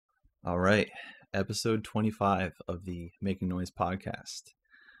All right, episode 25 of the Making Noise podcast.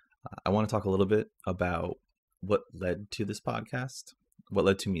 I want to talk a little bit about what led to this podcast, what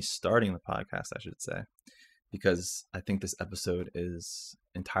led to me starting the podcast, I should say, because I think this episode is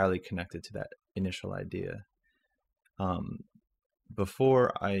entirely connected to that initial idea. Um,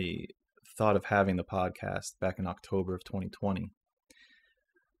 Before I thought of having the podcast back in October of 2020,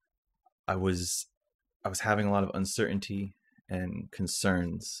 I was I was having a lot of uncertainty and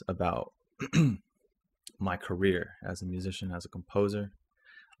concerns about my career as a musician, as a composer.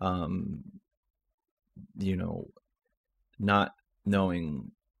 Um, you know, not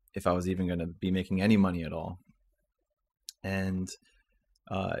knowing if I was even going to be making any money at all, and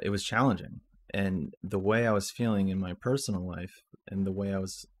it was challenging. And the way I was feeling in my personal life and the way I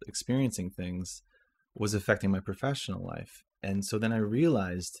was experiencing things was affecting my professional life. And so then I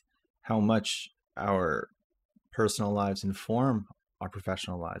realized how much our personal lives inform our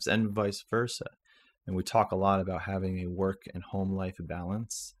professional lives and vice versa. And we talk a lot about having a work and home life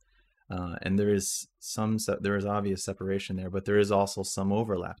balance. And there is there is obvious separation there, but there is also some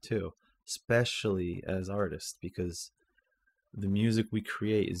overlap too, especially as artists, because the music we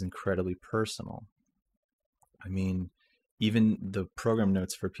create is incredibly personal. I mean, even the program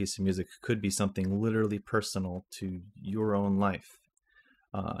notes for a piece of music could be something literally personal to your own life.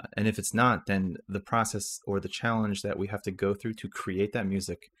 And if it's not, then the process or the challenge that we have to go through to create that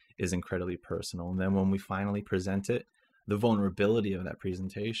music is incredibly personal. And then when we finally present it, the vulnerability of that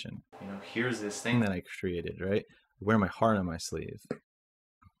presentation, here's this thing that I created, right? I wear my heart on my sleeve.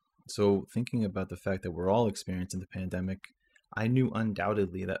 So thinking about the fact that we're all experiencing the pandemic, I knew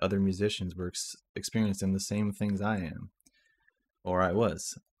undoubtedly that other musicians were experiencing the same things I am, or I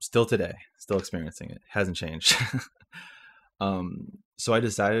was, still today, still experiencing it. Hasn't changed. So I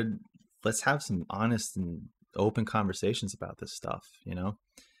decided, let's have some honest and open conversations about this stuff.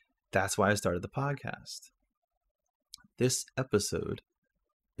 That's why I started the podcast. This episode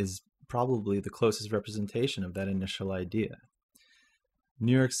is probably the closest representation of that initial idea.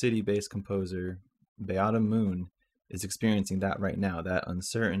 New York City-based composer Beata Moon is experiencing that right now, that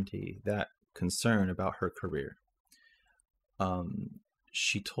uncertainty, that concern about her career.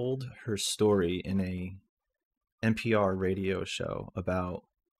 She told her story in a NPR radio show about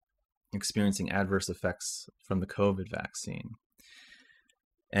experiencing adverse effects from the COVID vaccine.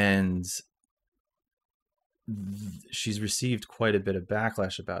 And she's received quite a bit of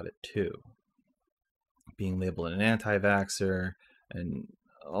backlash about it too, being labeled an anti-vaxxer and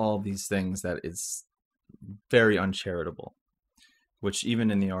all these things that is very uncharitable, which even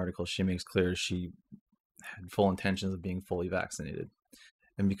in the article she makes clear she had full intentions of being fully vaccinated.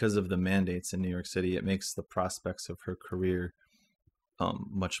 And because of the mandates in New York City, it makes the prospects of her career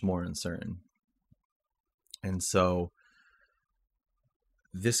much more uncertain. And so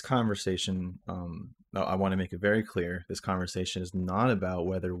this conversation, I want to make it very clear, this conversation is not about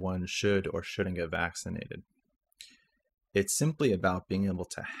whether one should or shouldn't get vaccinated. It's simply about being able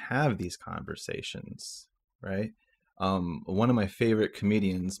to have these conversations, right? One of my favorite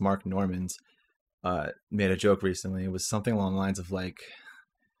comedians, Mark Normand, made a joke recently. It was something along the lines of like,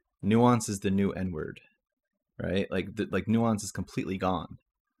 nuance is the new N-word, right? Like nuance is completely gone.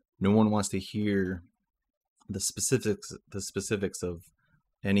 No one wants to hear the specifics of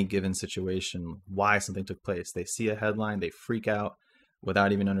any given situation, why something took place. They see a headline, they freak out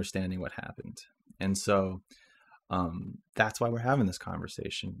without even understanding what happened. And so that's why we're having this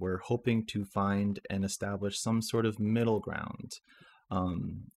conversation. We're hoping to find and establish some sort of middle ground.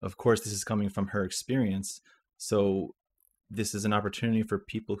 Of course, this is coming from her experience. So this is an opportunity for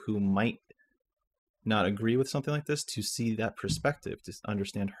people who might not agree with something like this to see that perspective, to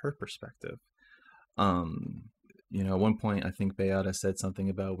understand her perspective. At one point, I think Beata said something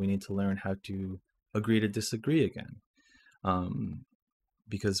about we need to learn how to agree to disagree again,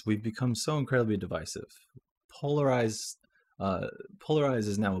 because we've become so incredibly divisive. Polarize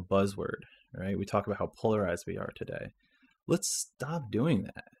is now a buzzword, right? We talk about how polarized we are today. Let's stop doing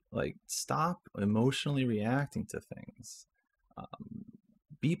that. Like, stop emotionally reacting to things.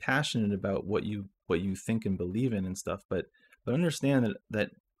 Be passionate about what you think and believe in and stuff, but understand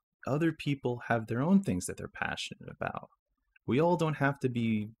that other people have their own things that they're passionate about. We all don't have to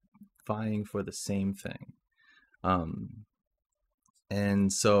be vying for the same thing.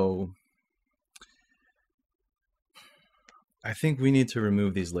 And so I think we need to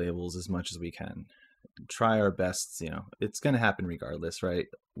remove these labels as much as we can. Try our best, it's going to happen regardless, right?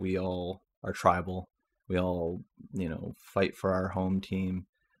 We all are tribal. We all, fight for our home team.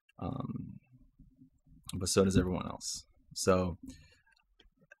 But so does everyone else. So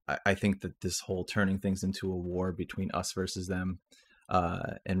I think that this whole turning things into a war between us versus them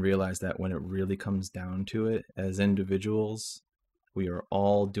and realize that when it really comes down to it, as individuals, we are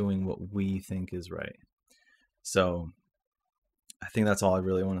all doing what we think is right. So I think that's all I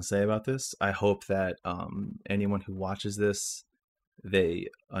really want to say about this. I hope that anyone who watches this, they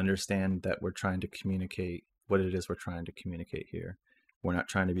understand that we're trying to communicate what it is we're trying to communicate here. We're not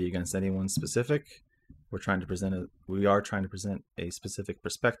trying to be against anyone specific. We are trying to present a specific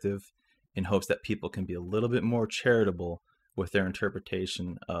perspective in hopes that people can be a little bit more charitable with their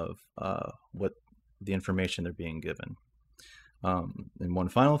interpretation of what the information they're being given. And one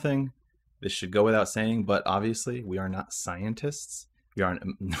final thing, this should go without saying, but obviously we are not scientists. We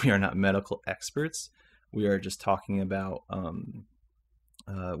are not medical experts. We are just talking about,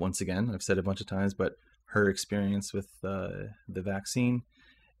 once again, I've said a bunch of times, but her experience with the vaccine.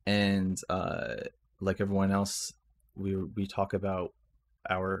 And like everyone else, we talk about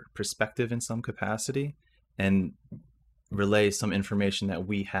our perspective in some capacity and relay some information that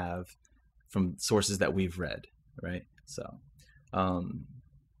we have from sources that we've read, right? So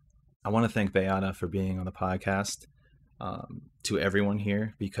I want to thank Beata for being on the podcast, to everyone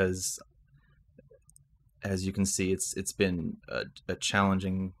here, because as you can see, it's been a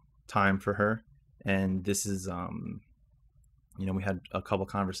challenging time for her. And this is, we had a couple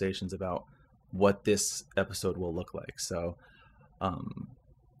conversations about what this episode will look like. So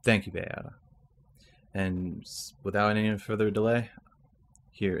thank you, Beata. And without any further delay,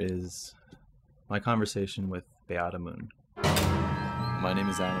 here is my conversation with Beata Moon. My name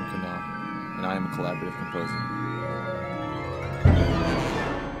is Adam Kanal, and I am a collaborative composer.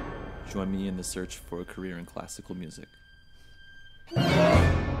 Join me in the search for a career in classical music.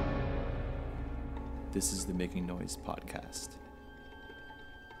 This is the Making Noise podcast.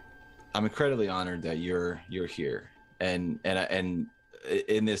 I'm incredibly honored that you're here, and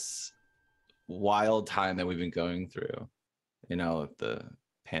in this wild time that we've been going through, the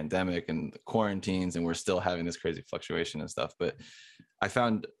pandemic and the quarantines, and we're still having this crazy fluctuation and stuff. But I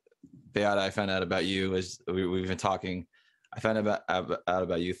found out about you as we've been talking. I found out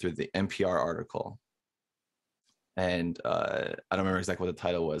about you through the NPR article, and I don't remember exactly what the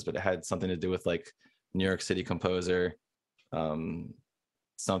title was, but it had something to do with like New York City composer,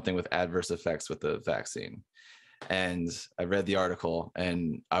 something with adverse effects with the vaccine. And I read the article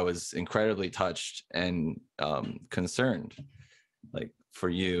and I was incredibly touched and concerned, like for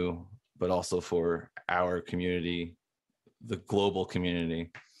you, but also for our community, the global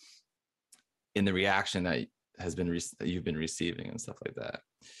community, in the reaction that you've been receiving and stuff like that.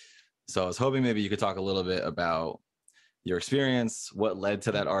 So I was hoping maybe you could talk a little bit about your experience, what led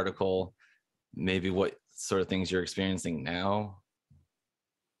to that article, maybe what sort of things you're experiencing now.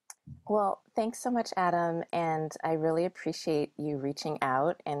 Well, thanks so much, Adam. And I really appreciate you reaching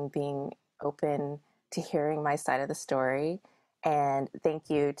out and being open to hearing my side of the story. And thank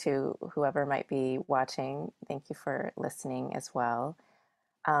you to whoever might be watching. Thank you for listening as well.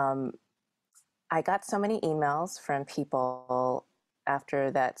 I got so many emails from people after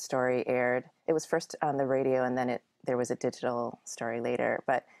that story aired. It was first on the radio, and then there was a digital story later.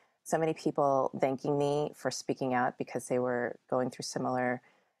 But so many people thanking me for speaking out because they were going through similar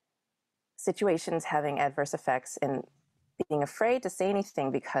situations, having adverse effects, and being afraid to say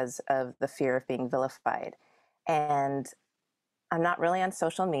anything because of the fear of being vilified. And I'm not really on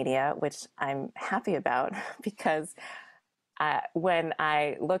social media, which I'm happy about, because when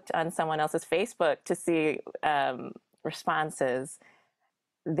I looked on someone else's Facebook to see responses,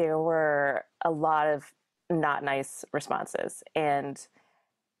 there were a lot of not nice responses. And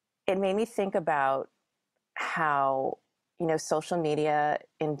it made me think about how, social media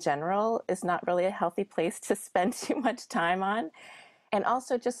in general is not really a healthy place to spend too much time on. And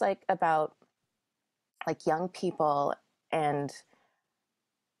also just about young people, and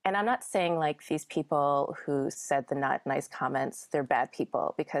I'm not saying these people who said the not nice comments, they're bad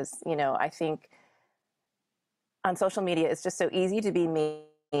people, because, I think on social media, it's just so easy to be mean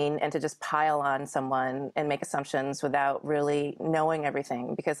and to just pile on someone and make assumptions without really knowing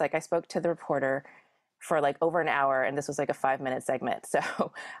everything. Because I spoke to the reporter for over an hour, and this was a 5-minute segment.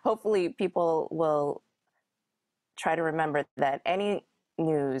 So hopefully people will try to remember that any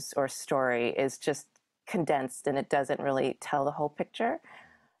news or story is just condensed and it doesn't really tell the whole picture.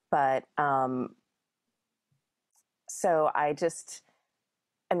 But so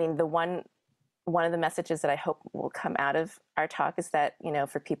one of the messages that I hope will come out of our talk is that,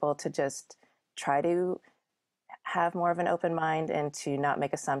 for people to just try to have more of an open mind and to not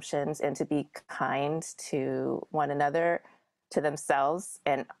make assumptions and to be kind to one another, to themselves,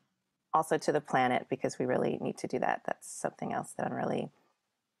 and also to the planet, because we really need to do that. That's something else that I'm really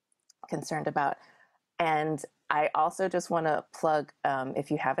concerned about. And I also just want to plug, if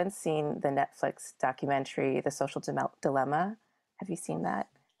you haven't seen the Netflix documentary, The Social Dilemma, have you seen that?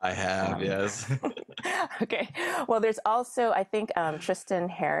 I have, Um, yes. okay. Well, there's also, I think, Tristan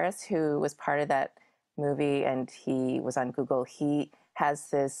Harris, who was part of that movie, and he was on Google. He has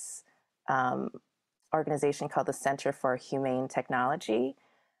this organization called the Center for Humane Technology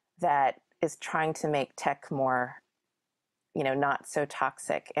that is trying to make tech more, not so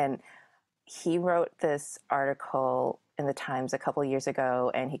toxic. And he wrote this article in the Times a couple years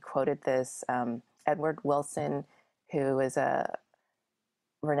ago, and he quoted this Edward Wilson, who is a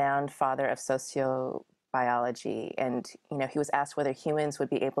renowned father of sociobiology. And, he was asked whether humans would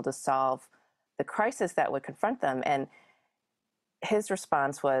be able to solve the crisis that would confront them. And his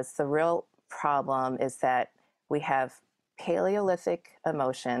response was, the real problem is that we have Paleolithic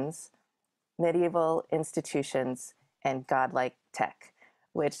emotions, medieval institutions, and godlike tech,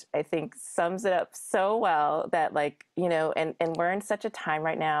 which I think sums it up so well that, and we're in such a time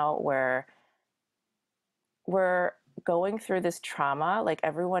right now where we're going through this trauma, like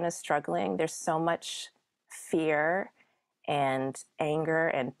everyone is struggling. There's so much fear and anger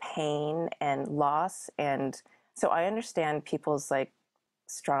and pain and loss. And so I understand people's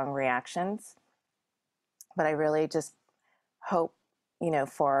strong reactions, but I really just hope,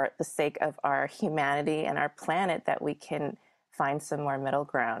 for the sake of our humanity and our planet, that we can find some more middle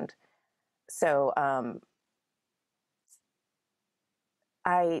ground. So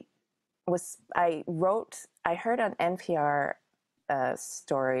I heard on NPR a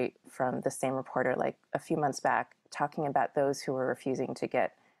story from the same reporter a few months back talking about those who were refusing to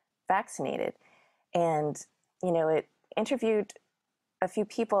get vaccinated. And, it interviewed a few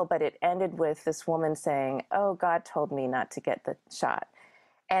people, but it ended with this woman saying, "Oh, God told me not to get the shot."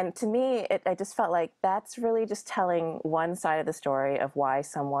 And to me, I just felt like that's really just telling one side of the story of why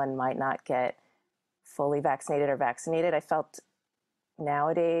someone might not get fully vaccinated or vaccinated. I felt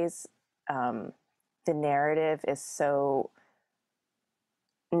nowadays the narrative is so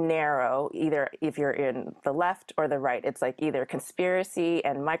narrow, either if you're in the left or the right. It's either conspiracy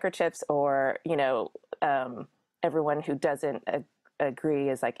and microchips, or everyone who doesn't agree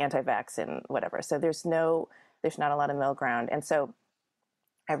is anti-vax and whatever. So there's not a lot of middle ground. And so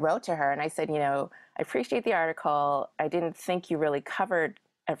I wrote to her and I said, I appreciate the article. I didn't think you really covered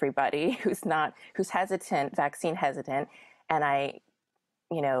everybody who's hesitant, vaccine hesitant. And I,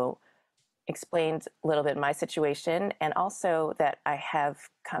 explained a little bit my situation, and also that I have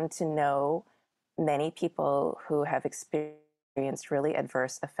come to know many people who have experienced really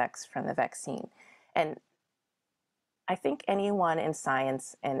adverse effects from the vaccine. And I think anyone in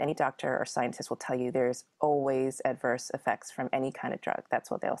science and any doctor or scientist will tell you there's always adverse effects from any kind of drug.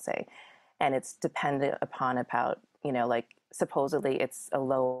 That's what they'll say. And it's dependent upon supposedly it's a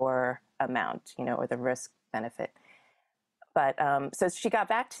lower amount, or the risk benefit. But so she got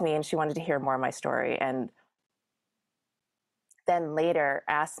back to me and she wanted to hear more of my story. And then later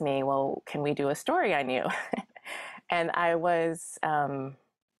asked me, well, can we do a story on you? And I was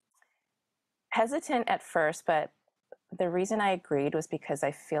hesitant at first, but the reason I agreed was because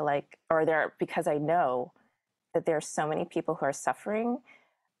I feel because I know that there are so many people who are suffering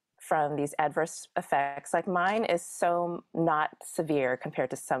from these adverse effects. Mine is so not severe compared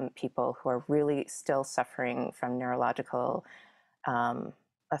to some people who are really still suffering from neurological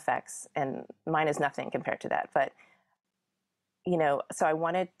effects, and mine is nothing compared to that. But so I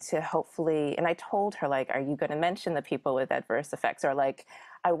wanted to hopefully, and I told her, are you going to mention the people with adverse effects, or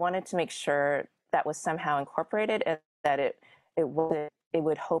I wanted to make sure that was somehow incorporated, and that it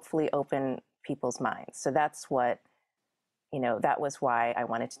would hopefully open people's minds. So that's what, that was why I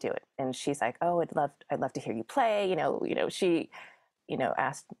wanted to do it. And she's like, "Oh, I'd love to hear you play." She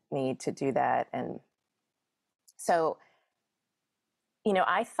asked me to do that. And so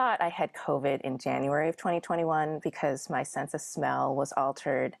I thought I had COVID in January of 2021 because my sense of smell was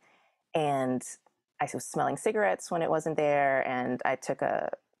altered, and I was smelling cigarettes when it wasn't there, and I took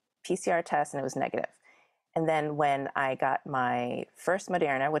a PCR test and it was negative. And then when I got my first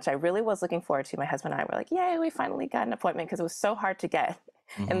Moderna, which I really was looking forward to, my husband and I were like, "Yay, we finally got an appointment," because it was so hard to get.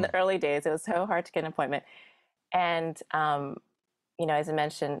 In the early days. It was so hard to get an appointment. And, as I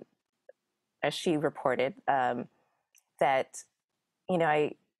mentioned, as she reported, that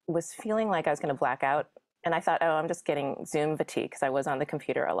I was feeling like I was going to black out, and I thought, oh, I'm just getting Zoom fatigue because I was on the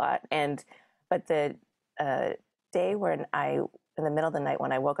computer a lot. But the day when in the middle of the night,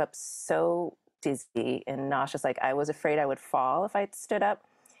 when I woke up so dizzy and nauseous, I was afraid I would fall if I stood up,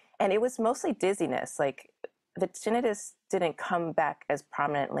 and it was mostly dizziness. The tinnitus didn't come back as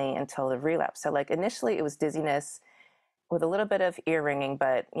prominently until the relapse. So initially it was dizziness with a little bit of ear ringing,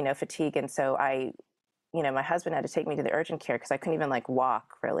 but fatigue. And so I my husband had to take me to the urgent care because I couldn't even like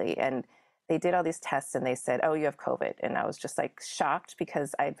walk really. And they did all these tests and they said, oh, you have COVID. And I was just like shocked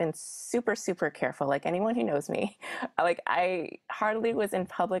because I've been super, super careful. Like anyone who knows me, like I hardly was in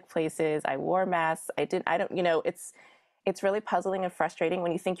public places. I wore masks. It's really puzzling and frustrating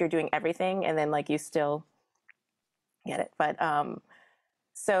when you think you're doing everything and then like you still get it. But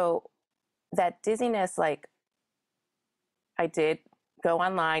so that dizziness, like I did go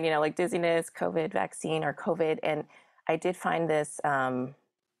online, like dizziness, COVID vaccine or COVID. And I did find this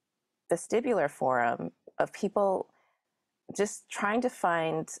vestibular forum of people just trying to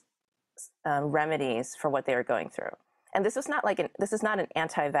find remedies for what they were going through. And this is not an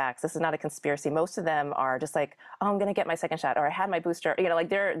anti-vax. This is not a conspiracy. Most of them are just like, oh, I'm going to get my second shot, or I had my booster.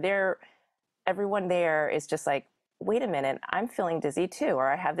 Like everyone there is just like, wait a minute, I'm feeling dizzy too,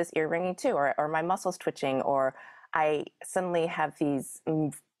 or I have this ear ringing too, or my muscles twitching, or I suddenly have these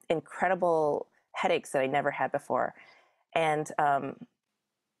incredible headaches that I never had before. And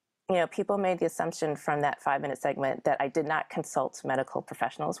people made the assumption from that 5-minute segment that I did not consult medical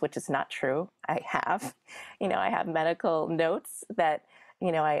professionals, which is not true. I have, I have medical notes that,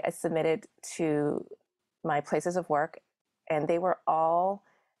 I submitted to my places of work, and they were all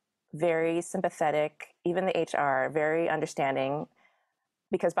very sympathetic, even the HR, very understanding,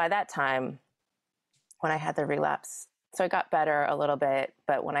 because by that time, when I had the relapse, so I got better a little bit,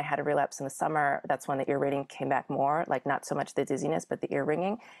 but when I had a relapse in the summer, that's when the ear ringing came back more, like not so much the dizziness, but the ear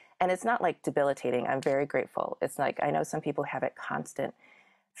ringing. And it's not like debilitating. I'm very grateful. It's like, I know some people have it constant.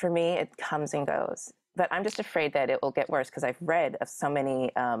 For me, it comes and goes. But I'm just afraid that it will get worse because I've read of so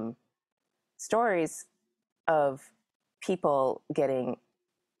many stories of people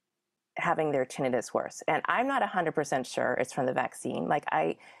having their tinnitus worse. And I'm not 100% sure it's from the vaccine.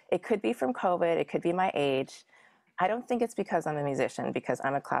 It could be from COVID. It could be my age. I don't think it's because I'm a musician, because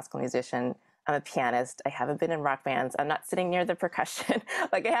I'm a classical musician. I'm a pianist. I haven't been in rock bands. I'm not sitting near the percussion.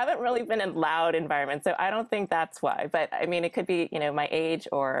 I haven't really been in loud environments. So I don't think that's why. But I mean, it could be, my age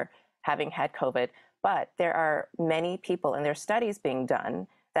or having had COVID. But there are many people, and there are studies being done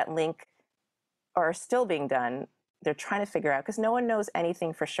that link, or are still being done. They're trying to figure out, because no one knows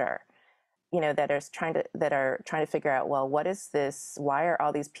anything for sure, that are trying to figure out, well, what is this? Why are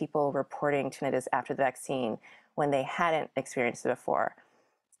all these people reporting tinnitus after the vaccine when they hadn't experienced it before?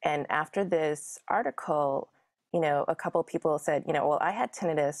 And after this article, a couple of people said, well, I had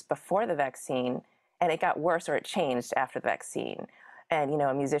tinnitus before the vaccine and it got worse, or it changed after the vaccine. And,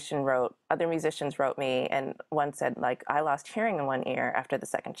 other musicians wrote me, and one said, like, I lost hearing in one ear after the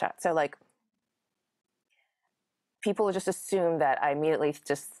second shot. So people just assume that I immediately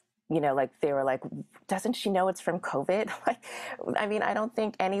just, they were like, doesn't she know it's from COVID? I don't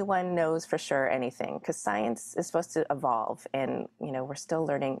think anyone knows for sure anything, because science is supposed to evolve, and, we're still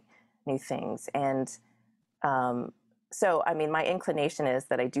learning new things. And so, my inclination is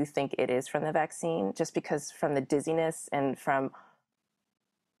that I do think it is from the vaccine, just because from the dizziness and from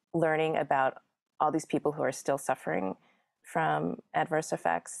learning about all these people who are still suffering from adverse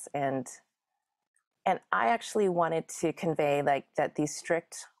effects. And I actually wanted to convey that these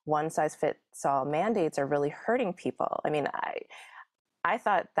strict one-size-fits-all mandates are really hurting people. I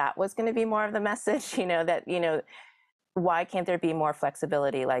thought that was going to be more of the message, that, why can't there be more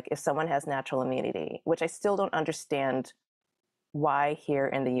flexibility? Like if someone has natural immunity, which I still don't understand why here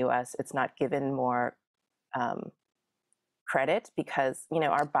in the US it's not given more credit, because,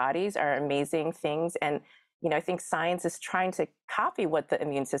 our bodies are amazing things. And, I think science is trying to copy what the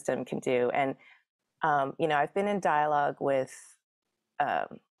immune system can do. And I've been in dialogue with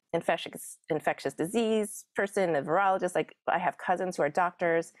infectious disease person, a virologist. Like I have cousins who are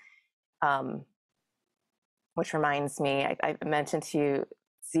doctors, which reminds me, I mentioned to you,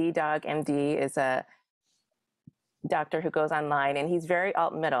 Z-Dog MD is a doctor who goes online, and he's very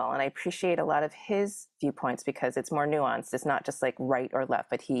alt-middle. And I appreciate a lot of his viewpoints because it's more nuanced. It's not just like right or left,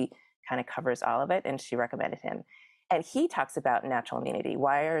 but he kind of covers all of it. And she recommended him. And he talks about natural immunity.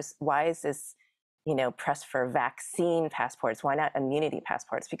 Why is this, press for vaccine passports? Why not immunity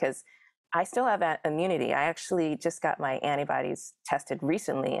passports? Because I still have immunity. I actually just got my antibodies tested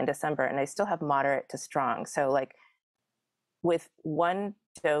recently in December, and I still have moderate to strong. So with one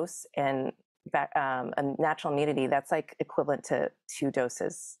dose and a natural immunity, that's equivalent to 2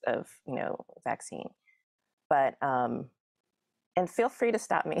 doses of, vaccine. But, and feel free to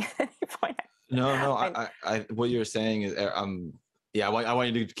stop me at any point. No, I what you're saying is, yeah, I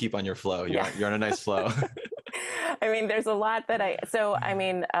want you to keep on your flow. You're on a nice flow. There's a lot that so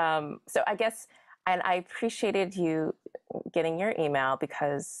I guess, and I appreciated you getting your email,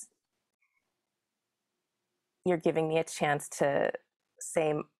 because you're giving me a chance to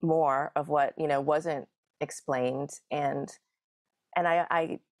say more of what, wasn't explained. And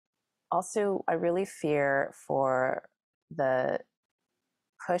I also, I really fear for the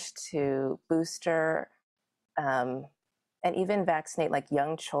push to booster and even vaccinate like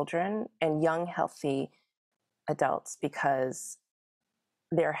young children and young healthy adults, because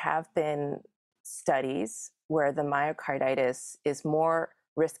there have been studies where the myocarditis is more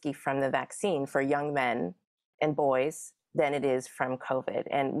risky from the vaccine for young men and boys than it is from COVID.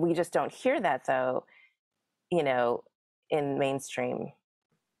 And we just don't hear that, though, you know, in mainstream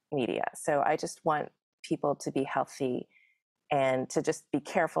media. So I just want people to be healthy and to just be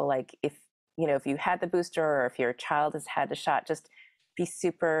careful. Like if, you know, if you had the booster or if your child has had the shot, just be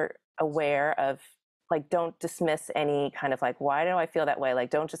super aware of, like, don't dismiss any kind of like, why do I feel that way? Like,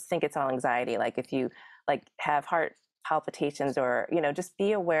 don't just think it's all anxiety. Like if you like have heart palpitations or, you know, just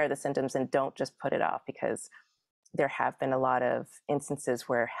be aware of the symptoms and don't just put it off, because there have been a lot of instances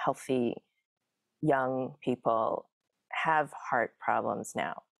where healthy young people have heart problems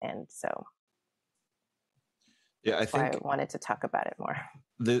now. And so Yeah, I that's why I think wanted to talk about it more.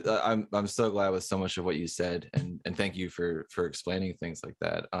 I'm so glad with so much of what you said, and thank you for explaining things like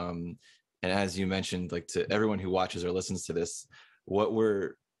that. And as you mentioned, like, to everyone who watches or listens to this, what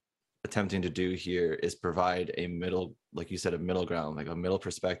we're attempting to do here is provide a middle, like you said, a middle ground, like a middle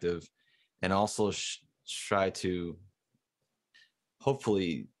perspective, and also try to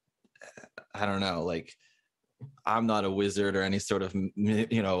hopefully, I don't know, like, I'm not a wizard or any sort of,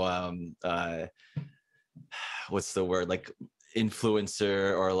 you know, what's the word, like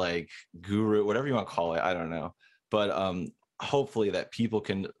influencer or like guru, whatever you want to call it, I don't know, but hopefully that people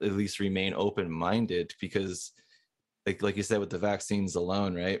can at least remain open-minded, because like you said with the vaccines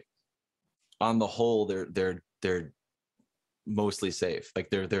alone, right, on the whole they're mostly safe,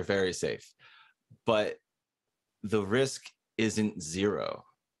 like they're very safe, but the risk isn't zero,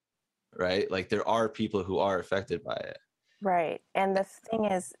 right? Like there are people who are affected by it. Right. And the thing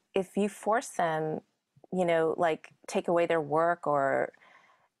is, if you force them, you know, like take away their work, or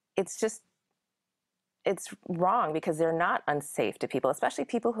it's just, it's wrong, because they're not unsafe to people, especially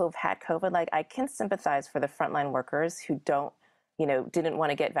people who have had COVID. Like I can sympathize for the frontline workers who don't, you know, didn't want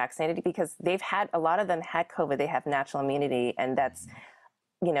to get vaccinated, because they've had, a lot of them had COVID, they have natural immunity, and that's,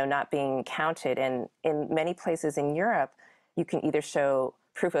 you know, not being counted. And in many places in Europe, you can either show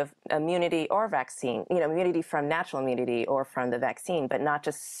proof of immunity or vaccine, you know, immunity from natural immunity or from the vaccine, but not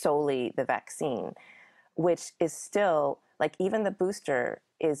just solely the vaccine, which is still like, even the booster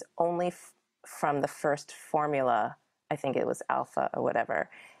is only from the first formula. I think it was alpha or whatever.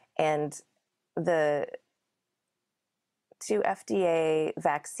 And the two FDA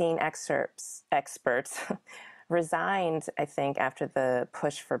vaccine experts resigned, I think, after the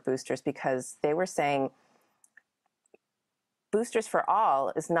push for boosters, because they were saying boosters for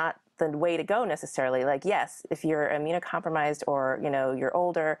all is not the way to go necessarily. Like, yes, if you're immunocompromised, or, you know, you're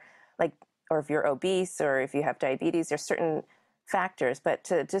older, like, or if you're obese, or if you have diabetes, there's certain factors, but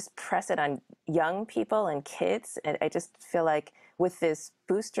to just press it on young people and kids, and I just feel like with this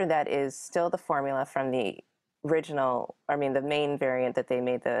booster that is still the formula from the original, I mean, the main variant that they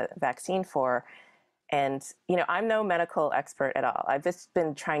made the vaccine for. And, you know, I'm no medical expert at all. I've just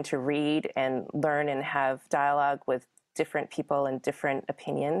been trying to read and learn and have dialogue with different people and different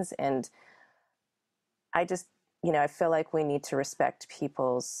opinions. And I just, you know, I feel like we need to respect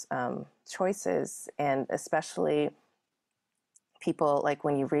people's choices, and especially people, like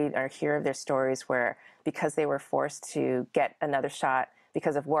when you read or hear of their stories where, because they were forced to get another shot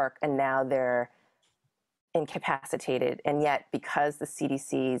because of work, and now they're incapacitated. And yet, because the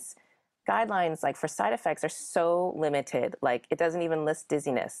CDC's guidelines, like for side effects, are so limited, like it doesn't even list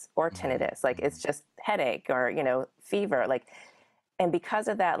dizziness or tinnitus, like it's just headache or, you know, fever, like, and because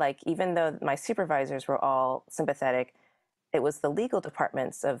of that, like, even though my supervisors were all sympathetic, it was the legal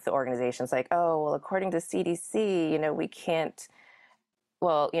departments of the organizations like, oh, well, according to CDC, you know, we can't,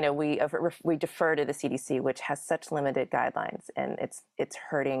 well, you know, we defer to the CDC, which has such limited guidelines, and it's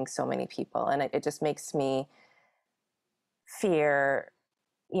hurting so many people. And it just makes me fear,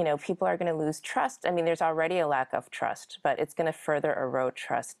 you know, people are going to lose trust. I mean, there's already a lack of trust, but it's going to further erode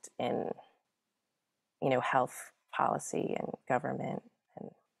trust in, you know, health policy and government. And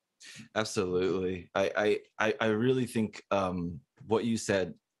Absolutely. I really think what you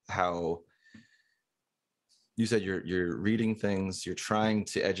said, how you said you're reading things, you're trying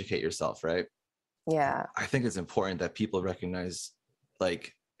to educate yourself, right? yeah, I think it's important that people recognize,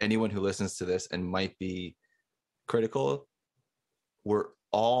 like, anyone who listens to this and might be critical, we're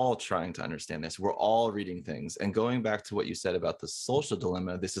all trying to understand this. We're all reading things. And going back to what you said about the social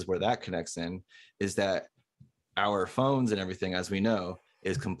dilemma, this is where that connects in, is that our phones and everything, as we know,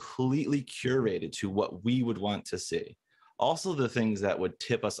 is completely curated to what we would want to see. Also, the things that would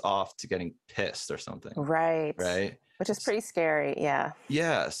tip us off to getting pissed or something. Right. Right. Which is pretty scary. Yeah.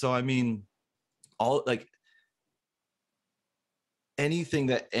 Yeah. So, I mean, all like anything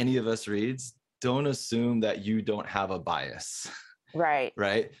that any of us reads, don't assume that you don't have a bias. Right.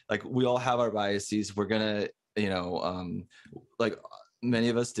 Right. Like we all have our biases. We're going to, like many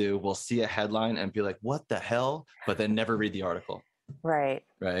of us do, we'll see a headline and be like, what the hell? But then never read the article. Right.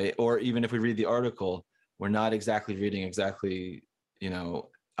 Right. Or even if we read the article, we're not exactly reading exactly,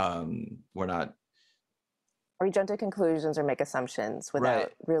 we're not. Or you jump to conclusions or make assumptions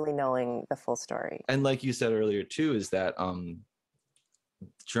without really knowing the full story. And like you said earlier, too, is that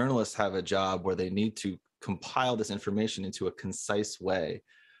journalists have a job where they need to compile this information into a concise way.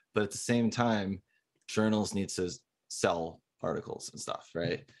 But at the same time, journals need to sell articles and stuff,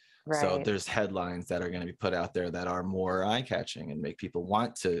 right? So there's headlines that are going to be put out there that are more eye-catching and make people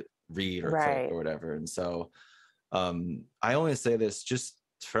want to read or click or whatever. And so I only say this just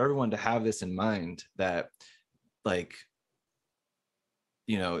for everyone to have this in mind, that like,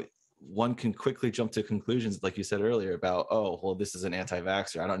 one can quickly jump to conclusions, like you said earlier, about, oh, well, this is an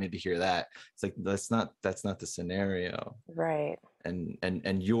anti-vaxxer, I don't need to hear that. It's like, that's not the scenario. Right.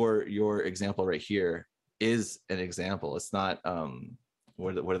 And your example right here is an example. It's not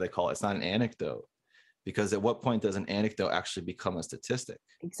what do they call it? It's not an anecdote, because at what point does an anecdote actually become a statistic?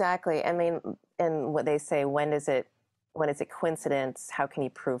 Exactly. I mean, and what they say, when is it coincidence? How can you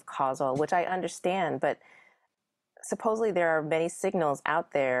prove causal? Which I understand, but supposedly there are many signals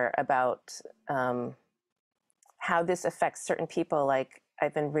out there about how this affects certain people. Like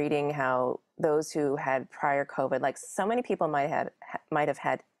I've been reading how those who had prior COVID, like so many people might have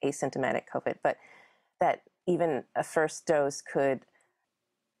had asymptomatic COVID, but that even a first dose could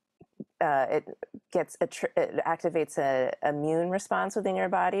it activates a immune response within your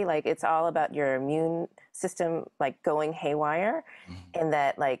body. Like it's all about your immune system like going haywire, and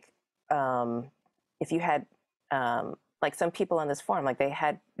that like if you had like some people on this forum, like they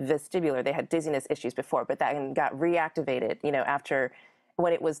had they had dizziness issues before, but that got reactivated, after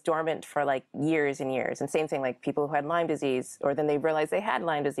when it was dormant for like years and years. And same thing, like people who had Lyme disease, or then they realized they had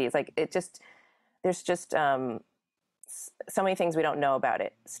Lyme disease. Like there's just so many things we don't know about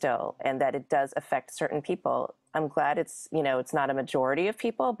it still, and that it does affect certain people. I'm glad it's not a majority of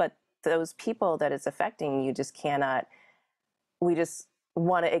people, but those people that it's affecting, we just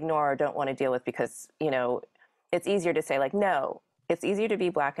want to ignore or don't want to deal with, because it's easier to say like, no, it's easier to be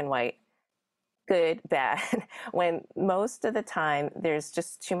black and white, good, bad, when most of the time there's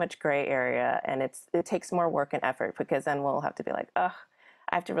just too much gray area, and it takes more work and effort, because then we'll have to be like, oh,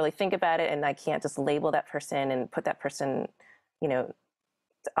 I have to really think about it, and I can't just label that person and put that person,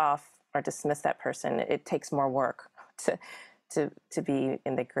 off or dismiss that person. It takes more work to be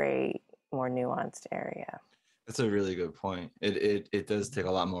in the gray, more nuanced area. That's a really good point. It does take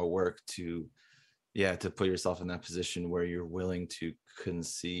a lot more work to put yourself in that position where you're willing to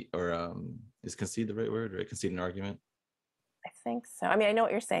concede, or is concede the right word, right? Concede an argument. I think so. I mean, I know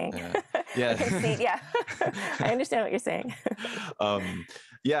what you're saying. Yeah. Concede, yeah. I understand what you're saying.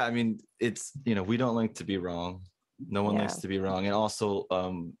 I mean, it's, we don't like to be wrong. No one likes to be wrong. And also,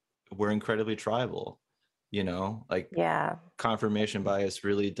 we're incredibly tribal, like confirmation bias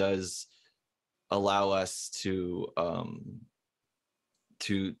really does allow us to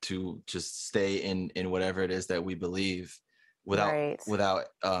just stay in whatever it is that we believe without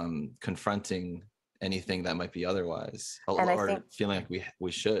confronting anything that might be otherwise, or think, feeling like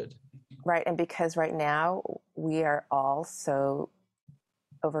we should. Right. And because right now we are all so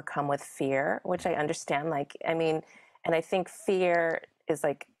overcome with fear, which I understand. Like, I mean, and I think fear is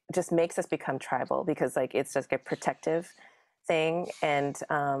like, just makes us become tribal, because like, it's just a protective thing. And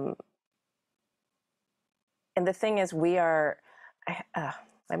the thing is, I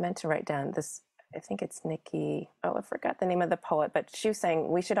meant to write down this, I think it's Nikki. Oh, I forgot the name of the poet, but she was saying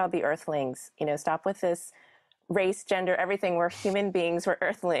we should all be earthlings, stop with this race, gender, everything. We're human beings, we're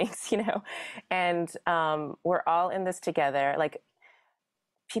earthlings, and we're all in this together. Like,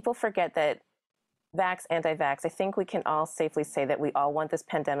 people forget that vax, anti-vax, I think we can all safely say that we all want this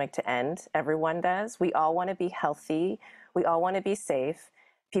pandemic to end. Everyone does. We all want to be healthy. We all want to be safe.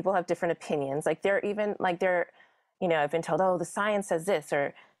 People have different opinions. Like I've been told, oh, the science says this,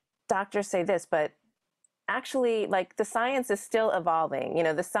 or doctors say this, but actually, like, the science is still evolving.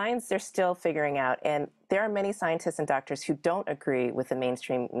 The science they're still figuring out. And there are many scientists and doctors who don't agree with the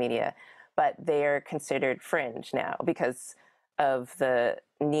mainstream media, but they are considered fringe now because of the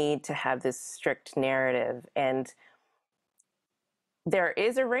need to have this strict narrative. And there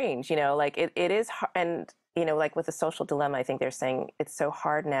is a range, like it is, and you know, like with the social dilemma, I think they're saying it's so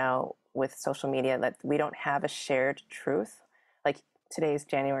hard now with social media that we don't have a shared truth. Like today's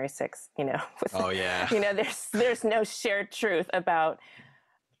January 6th, you know, with, Oh yeah. you know, there's no shared truth about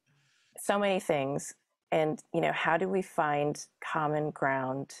so many things. And, you know, how do we find common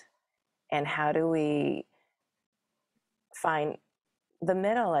ground, and how do we find the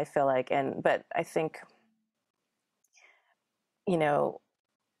middle, I feel like. But I think, you know,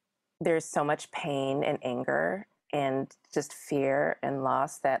 there's so much pain and anger and just fear and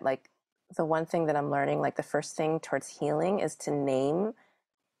loss that, like, the one thing that I'm learning, like the first thing towards healing is to name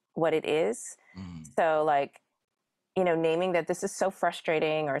what it is. So like, you know, naming that this is so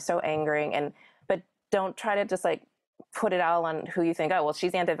frustrating or so angering, but don't try to just like put it all on who you think, oh, well,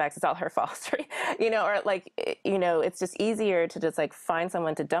 she's anti-vax, it's all her fault, you know, or like, you know, it's just easier to just like find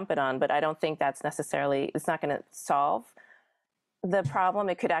someone to dump it on. But I don't think that's necessarily, it's not going to solve the problem.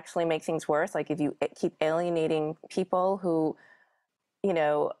 It could actually make things worse. Like if you keep alienating people who, you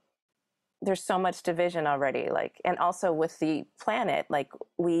know, there's so much division already. Like, and also with the planet, like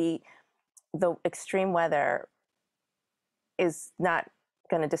the extreme weather is not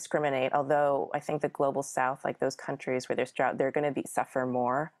going to discriminate. Although I think the global south, like those countries where there's drought, they're going to suffer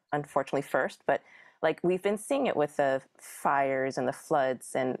more, unfortunately, first. But like we've been seeing it with the fires and the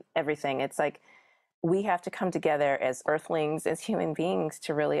floods and everything. It's like we have to come together as earthlings, as human beings,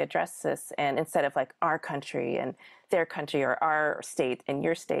 to really address this. And instead of like our country and their country, or our state and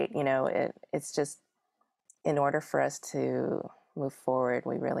your state, you know, it's just, in order for us to move forward,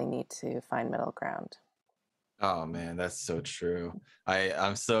 we really need to find middle ground. Oh man, that's so true.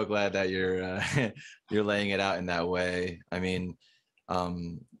 I'm so glad that you're you're laying it out in that way. I mean,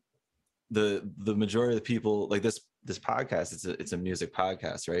 the majority of the people, like this podcast, it's a music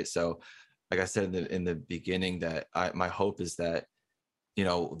podcast, right? So like I said in the beginning, that my hope is that, you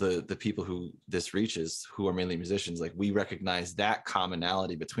know, the people who this reaches, who are mainly musicians, like we recognize that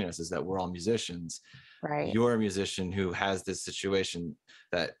commonality between us is that we're all musicians. Right. You're a musician who has this situation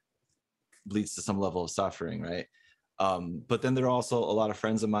that leads to some level of suffering, right? But then there are also a lot of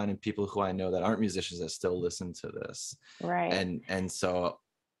friends of mine and people who I know that aren't musicians that still listen to this. Right. And so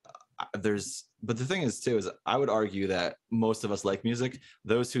but the thing is too, is I would argue that most of us like music.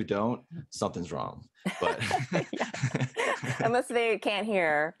 Those who don't, something's wrong. But unless they can't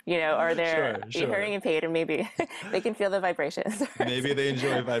hear, you know, or they're sure. hearing impaired, or maybe they can feel the vibrations. Maybe they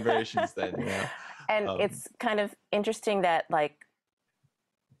enjoy vibrations then, you know. And it's kind of interesting that, like,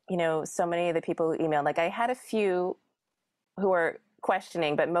 you know, so many of the people who emailed, like I had a few who were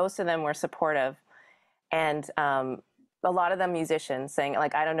questioning, but most of them were supportive. And a lot of them musicians saying,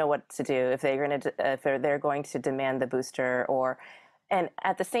 like, I don't know what to do if they're going to demand the booster. And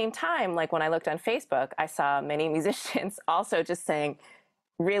at the same time, like when I looked on Facebook, I saw many musicians also just saying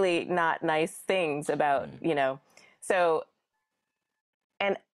really not nice things about, you know, so,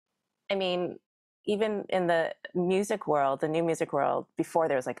 and I mean, even in the music world, the new music world, before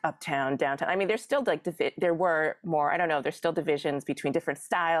there was like uptown, downtown. I mean, there's still like, there were more, I don't know, there's still divisions between different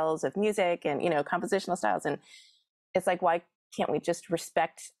styles of music and, you know, compositional styles. And it's like, why can't we just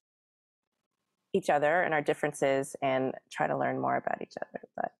respect each other and our differences and try to learn more about each other?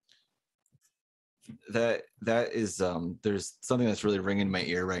 But that is there's something that's really ringing in my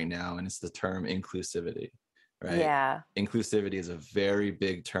ear right now, and it's the term inclusivity, right? yeah, Inclusivity is a very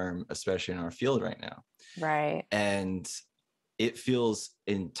big term, especially in our field right now. right. And it feels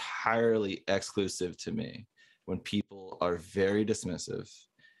entirely exclusive to me when people are very dismissive.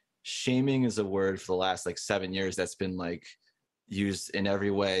 Shaming is a word for the last like 7 years that's been like used in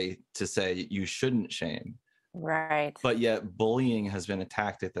every way to say you shouldn't shame. Right. But yet bullying has been a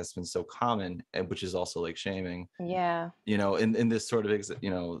tactic that's been so common, and which is also like shaming. Yeah. You know, in this sort of, you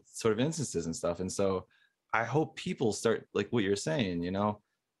know, sort of instances and stuff. And so I hope people start, like what you're saying, you know,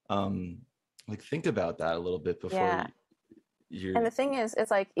 like think about that a little bit before you're. And the thing is, it's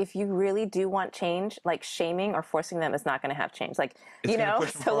like, if you really do want change, like shaming or forcing them is not going to have change. Like, It's you know,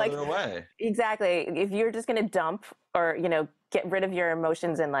 push them so like, away. Exactly. If you're just going to dump or, you know, get rid of your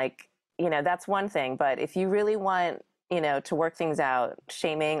emotions and like, you know, that's one thing. But if you really want, you know, to work things out,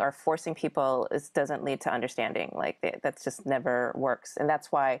 shaming or forcing people doesn't lead to understanding. Like that's just never works. And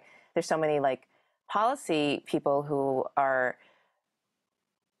that's why there's so many like policy people who are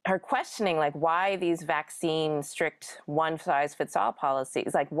questioning like why these vaccine strict one size fits all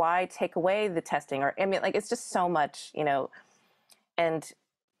policies, like why take away the testing, or I mean, like it's just so much, you know. And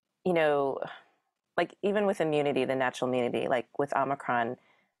you know, like even with immunity, the natural immunity, like with Omicron,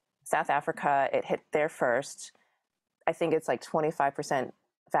 South Africa, it hit there first. I think it's like 25%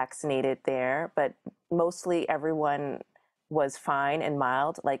 vaccinated there, but mostly everyone was fine and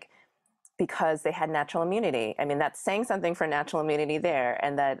mild. Like because they had natural immunity. I mean, that's saying something for natural immunity there.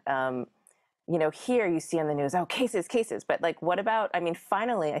 And that, here you see on the news, cases. But like, what about, I mean,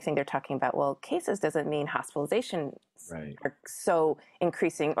 finally, I think they're talking about, well, cases doesn't mean hospitalizations Right. are so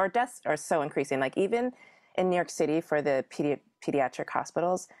increasing or deaths are so increasing. Like even in New York City for the pediatric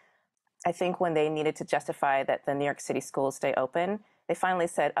hospitals, I think when they needed to justify that the New York City schools stay open, they finally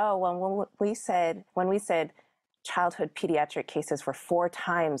said, oh, well, when we said childhood pediatric cases were 4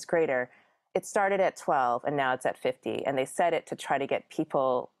 times greater, it started at 12 and now it's at 50. And they said it to try to get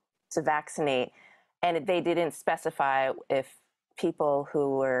people to vaccinate. And they didn't specify if kids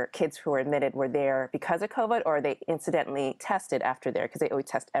who were admitted were there because of COVID or they incidentally tested after there, because they always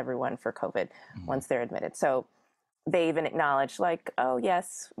test everyone for COVID once they're admitted. So they even acknowledged like, oh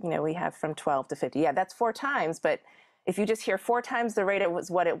yes, we have from 12 to 50. Yeah, that's 4 times. But if you just hear 4 times the rate it was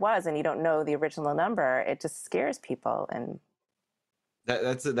what it was and you don't know the original number, it just scares people. And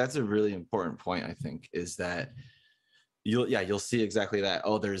that's a really important point, I think, is that you'll see exactly that.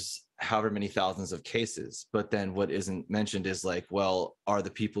 Oh, there's however many thousands of cases, but then what isn't mentioned is like, well, are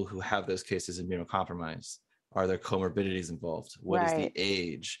the people who have those cases immunocompromised? Are there comorbidities involved? What is the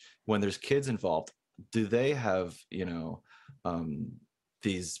age? When there's kids involved, do they have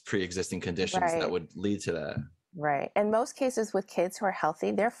these pre-existing conditions that would lead to that? Right. And most cases with kids who are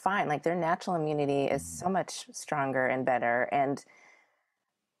healthy, they're fine. Like their natural immunity is so much stronger and better. And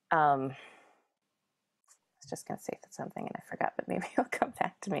I was just going to say something and I forgot, but maybe it'll come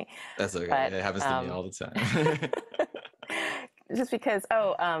back to me. That's okay. But, it happens to me all the time. Just because,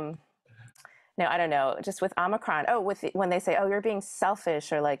 no, I don't know. Just with Omicron, when they say, oh, you're being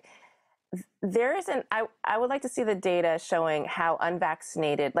selfish, or like, there isn't, I would like to see the data showing how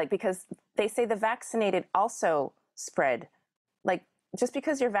unvaccinated, like, because they say the vaccinated also spread. Like, just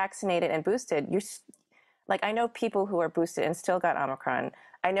because you're vaccinated and boosted, like, I know people who are boosted and still got Omicron.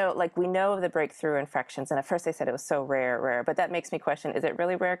 I know, like, we know of the breakthrough infections. And at first they said it was so rare, but that makes me question, is it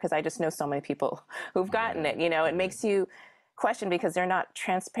really rare? Because I just know so many people who've gotten it, it makes you question because they're not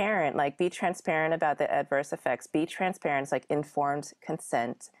transparent. Like, be transparent about the adverse effects, be transparent. It's like informed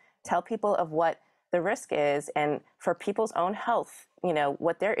consent. Tell people of what the risk is, and for people's own health,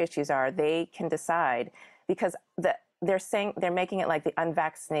 what their issues are, they can decide. Because they're making it like the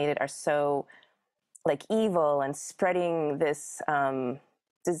unvaccinated are so like evil and spreading this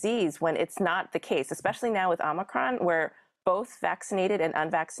disease when it's not the case, especially now with Omicron, where both vaccinated and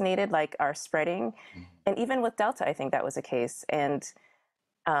unvaccinated like are spreading. And even with Delta, I think that was the case. And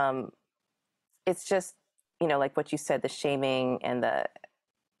it's just, like what you said, the shaming and the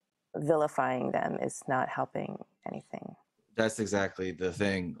vilifying them is not helping anything. That's exactly the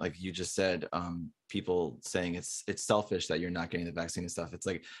thing. Like you just said, people saying it's selfish that you're not getting the vaccine and stuff. It's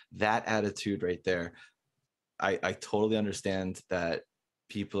like that attitude right there. I totally understand that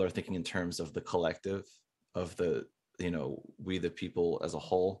people are thinking in terms of the collective, of the, we the people as a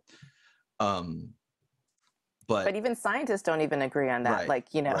whole. But even scientists don't even agree on that. Right,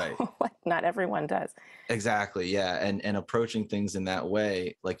 like, not everyone does. Exactly. Yeah. And approaching things in that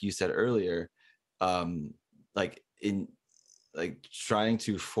way, like you said earlier, like trying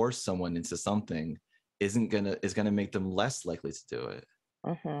to force someone into something is gonna make them less likely to do it.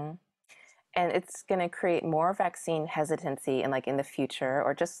 Mm-hmm. And it's going to create more vaccine hesitancy and like in the future,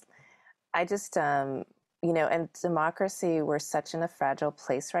 or and democracy, we're such in a fragile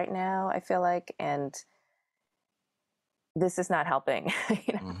place right now, I feel like, and this is not helping.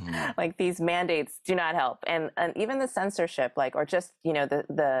 Like these mandates do not help, and even the censorship, like, or just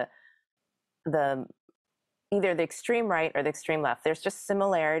the either the extreme right or the extreme left. There's just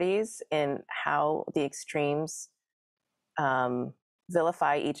similarities in how the extremes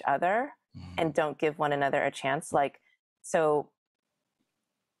vilify each other and don't give one another a chance. Like, so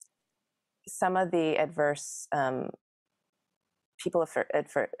some of the adverse people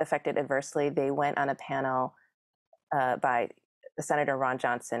affected adversely, they went on a panel by Senator Ron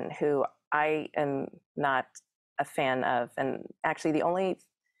Johnson, who I am not a fan of. And actually the only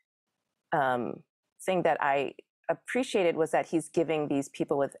thing that I appreciated was that he's giving these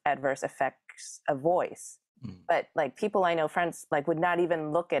people with adverse effects a voice. But like people I know, friends, like would not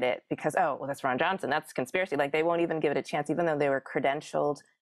even look at it because, oh, well, that's Ron Johnson, that's conspiracy. Like they won't even give it a chance, even though they were credentialed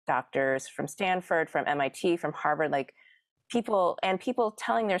doctors from Stanford, from MIT, from Harvard, like people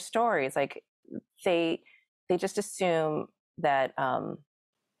telling their stories. Like they just assume that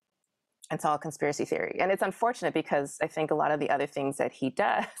it's all conspiracy theory. And it's unfortunate because I think a lot of the other things that he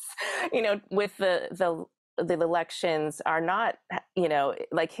does, with the elections are not,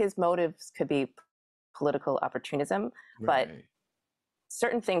 like his motives could be political opportunism, but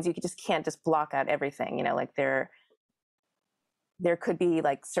certain things you just can't just block out everything, like there could be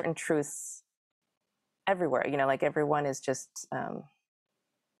like certain truths everywhere, you know, like everyone is just,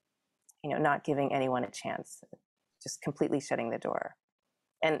 you know, not giving anyone a chance, just completely shutting the door.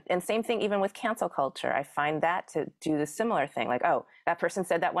 And same thing even with cancel culture. I find that to do the similar thing. Like, oh, that person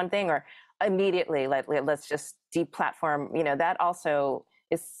said that one thing, or immediately let's just deplatform. You know, that also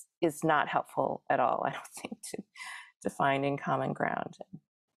is not helpful at all, I don't think, to finding common ground.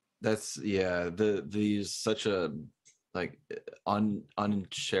 That's the such a like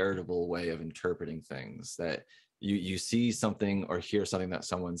uncharitable way of interpreting things, that you see something or hear something that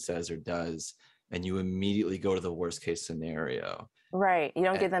someone says or does, and you immediately go to the worst case scenario. Right. You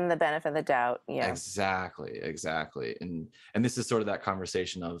don't give them the benefit of the doubt. Yeah. Exactly. And this is sort of that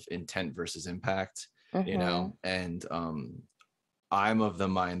conversation of intent versus impact, you know, and I'm of the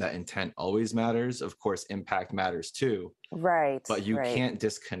mind that intent always matters. Of course, impact matters too. Right. But you can't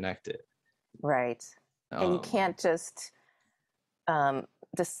disconnect it. Right. And you can't just,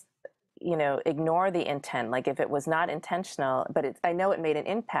 you know, ignore the intent. Like if it was not intentional, but I know it made an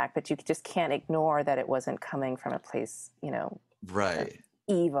impact, but you just can't ignore that it wasn't coming from a place, you know, right,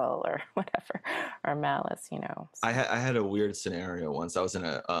 evil or whatever, or malice, you know. So. I had a weird scenario once. I was in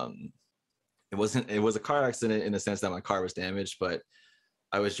a it was a car accident in the sense that my car was damaged, but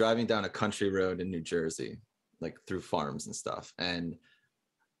I was driving down a country road in New Jersey, like through farms and stuff, and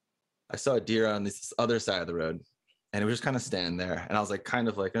I saw a deer on this other side of the road, and it was just kind of standing there, and I was like, kind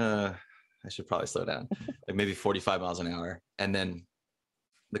of like, I should probably slow down, like maybe 45 miles an hour, and then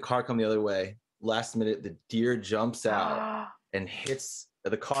the car come the other way. Last minute, the deer jumps out and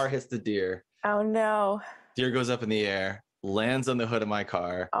the car hits the deer. Oh no. Deer goes up in the air, lands on the hood of my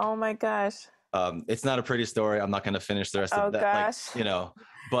car. Oh my gosh. It's not a pretty story. I'm not going to finish the rest of that. Gosh. Like, you know,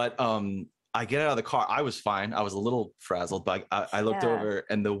 but I get out of the car. I was fine. I was a little frazzled, but I looked over,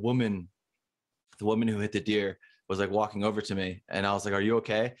 and the woman who hit the deer was like walking over to me, and I was like, "Are you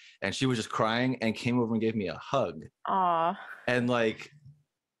okay?" And she was just crying and came over and gave me a hug. Aw. And like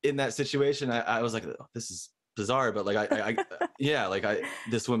in that situation, I was like, oh, "This is bizarre," but like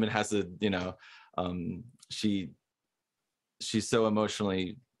this woman has to, you know, she's so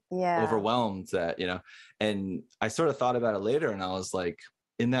emotionally overwhelmed that, you know. And I sort of thought about it later, and I was like,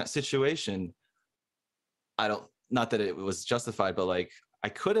 in that situation, not that it was justified, but like I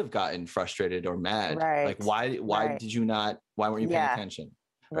could have gotten frustrated or mad. Right. Like why weren't you paying attention?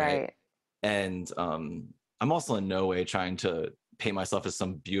 Right. And I'm also in no way trying to paint myself as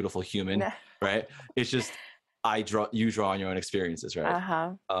some beautiful human, right? It's just you draw on your own experiences,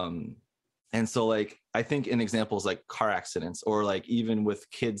 right? And so like I think in examples like car accidents, or like even with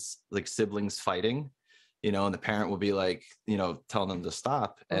kids, like siblings fighting, you know, and the parent will be like, you know, telling them to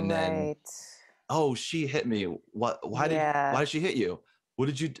stop, and then, oh, she hit me. Why did she hit you?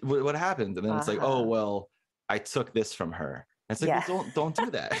 What happened? And then it's like, oh well, I took this from her. And it's like, well, don't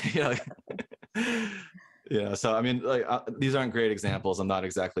do that. You know, yeah. So I mean, like these aren't great examples. I'm not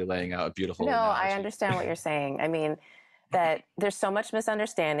exactly laying out a beautiful analogy. I understand what you're saying. I mean, that there's so much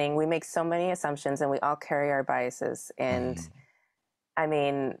misunderstanding. We make so many assumptions, and we all carry our biases. And I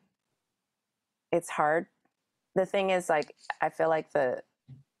mean, it's hard. The thing is, like, I feel like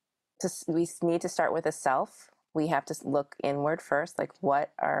we need to start with a self. We have to look inward first. Like,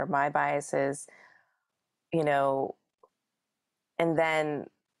 what are my biases? You know, and then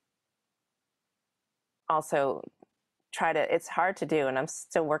also it's hard to do, and I'm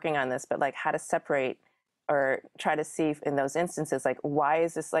still working on this, but like how to separate or try to see in those instances, like, why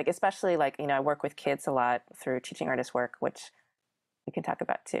is this, like, especially like, you know, I work with kids a lot through teaching artist work, which we can talk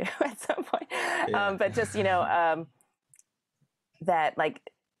about too at some point. But just, you know, that like,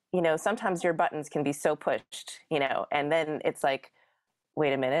 you know, sometimes your buttons can be so pushed, you know, and then it's like,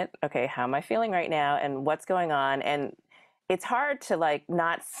 wait a minute, okay, how am I feeling right now? And what's going on? And it's hard to like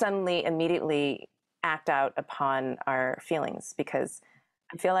not suddenly immediately act out upon our feelings, because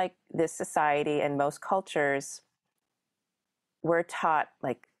I feel like this society and most cultures, we're taught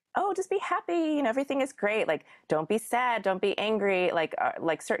like, oh, just be happy, you know, everything is great. Like, don't be sad, don't be angry.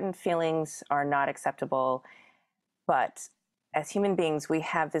 Like certain feelings are not acceptable. But as human beings, we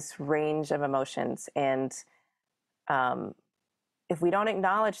have this range of emotions, and if we don't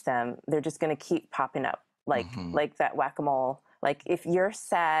acknowledge them, they're just going to keep popping up, like that whack-a-mole. Like if you're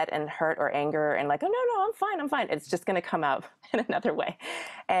sad and hurt or anger and like, oh no, I'm fine, it's just going to come out in another way.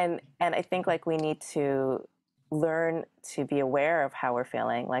 And I think like we need to learn to be aware of how we're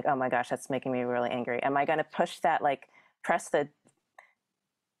feeling. Like, oh my gosh, that's making me really angry. Am I going to push that, like press the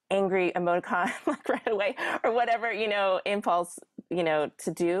angry emoticon like right away, or whatever, you know, impulse, you know, to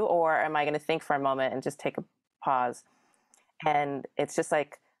do? Or am I going to think for a moment and just take a pause? And it's just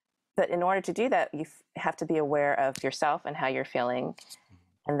like, but in order to do that, you have to be aware of yourself and how you're feeling,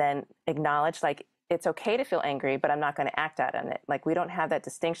 and then acknowledge, like, it's okay to feel angry, but I'm not going to act out on it. Like, we don't have that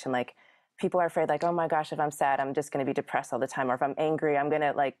distinction. Like, people are afraid, like, oh my gosh, if I'm sad, I'm just going to be depressed all the time. Or if I'm angry, I'm going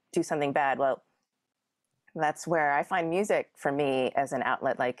to like do something bad. Well, that's where I find music for me as an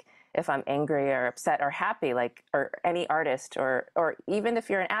outlet. Like, if I'm angry or upset or happy, like, or any artist, or even if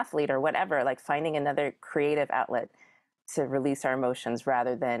you're an athlete or whatever, like finding another creative outlet to release our emotions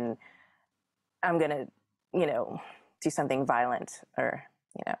rather than I'm going to, do something violent or,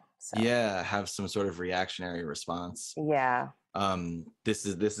 so. Yeah, have some sort of reactionary response. Yeah. This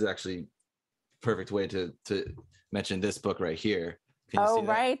is actually perfect way to mention this book right here. Can you see that?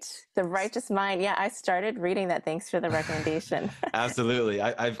 Right. The Righteous Mind. Yeah, I started reading that. Thanks for the recommendation. Absolutely.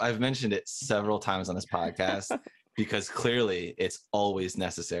 I've mentioned it several times on this podcast because clearly it's always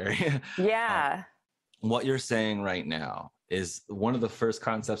necessary. Yeah. What you're saying right now is one of the first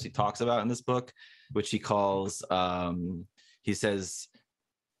concepts he talks about in this book, which he calls, he says,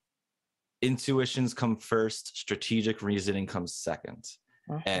 intuitions come first, strategic reasoning comes second.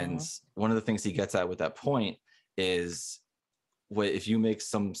 Mm-hmm. And one of the things he gets at with that point is, if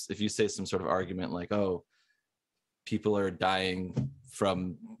you say some sort of argument like, oh, people are dying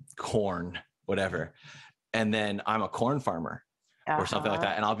from corn, whatever, and then I'm a corn farmer or something like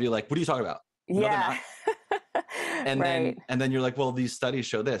that, and I'll be like, what are you talking about? Yeah. No, they're not. And right. then you're like, well, these studies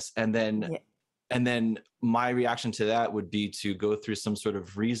show this, and then my reaction to that would be to go through some sort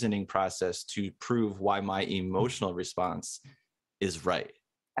of reasoning process to prove why my emotional response is right,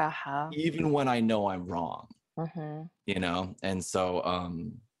 even when I know I'm wrong. Mm-hmm. And so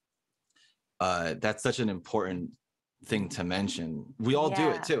that's such an important thing to mention. We all do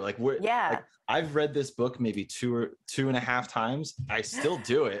it too. Like like, I've read this book maybe 2.5 times. I still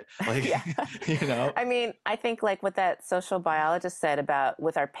do it. Like, I mean, I think like what that social biologist said about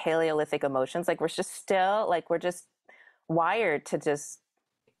with our Paleolithic emotions, like we're just wired to just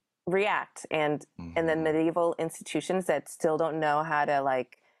react, and then medieval institutions that still don't know how to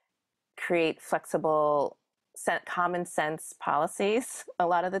like create flexible, common sense policies a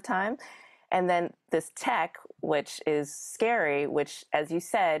lot of the time. And then this tech, which is scary, which, as you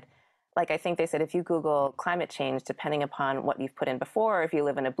said, like I think they said, if you Google climate change, depending upon what you've put in before, if you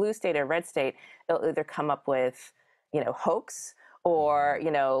live in a blue state or red state, it'll either come up with, hoax or,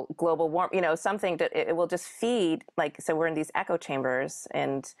 global warming, something that it will just feed. Like, so we're in these echo chambers,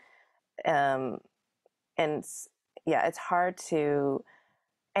 and yeah, it's hard to.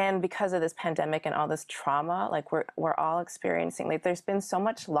 And because of this pandemic and all this trauma, like we're all experiencing, like there's been so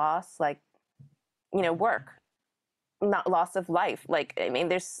much loss, like, work, not loss of life. Like, I mean,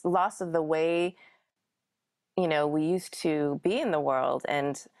 there's loss of the way, we used to be in the world.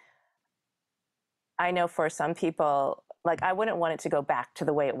 And I know for some people, like, I wouldn't want it to go back to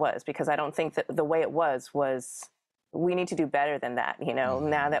the way it was, because I don't think that the way it was, we need to do better than that,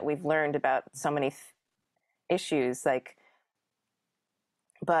 now that we've learned about so many issues, like,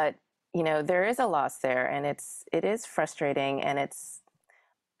 but, there is a loss there, and it is frustrating, and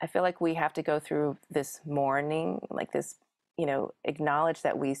I feel like we have to go through this mourning, like this, acknowledge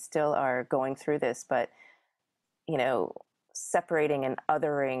that we still are going through this, but, separating and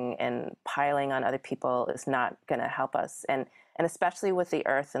othering and piling on other people is not going to help us. And especially with the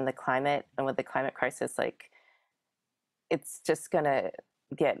earth and the climate and with the climate crisis, like, it's just going to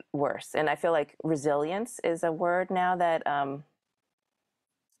get worse. And I feel like resilience is a word now that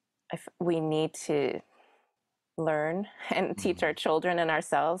we need to learn and teach our children and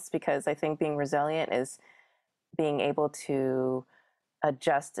ourselves, because I think being resilient is being able to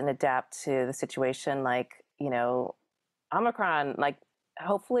adjust and adapt to the situation. Like, Omicron, like,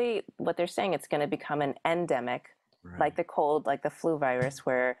 hopefully what they're saying, it's going to become an endemic, like the cold, like the flu virus,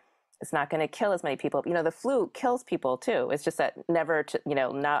 where it's not going to kill as many people. The flu kills people too. It's just that never to,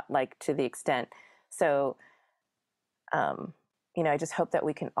 not like to the extent. So, I just hope that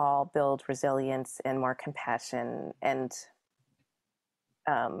we can all build resilience and more compassion. And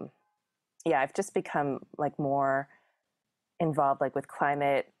I've just become like more involved, like with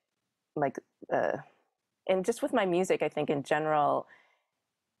climate, like, and just with my music. I think in general,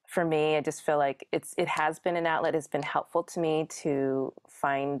 for me, I just feel like it has been an outlet. It's been helpful to me to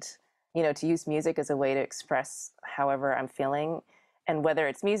find, to use music as a way to express however I'm feeling. And whether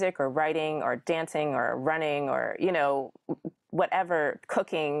it's music or writing or dancing or running or, whatever,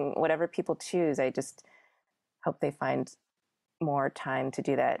 cooking, whatever people choose, I just hope they find more time to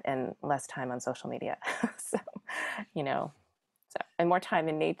do that and less time on social media. So, and more time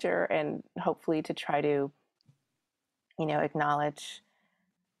in nature, and hopefully to try to, acknowledge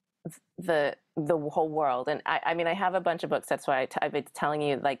the whole world. And I mean, I have a bunch of books. That's why I've been telling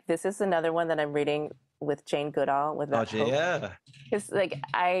you, like, this is another one that I'm reading with Jane Goodall with Oh, About Hope. yeah. Because like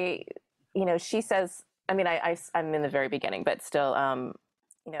she says, I mean, I'm in the very beginning, but still,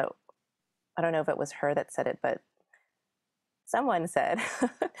 you know, I don't know if it was her that said it, but someone said,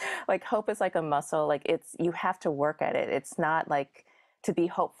 like, hope is like a muscle. Like, you have to work at it. It's not like to be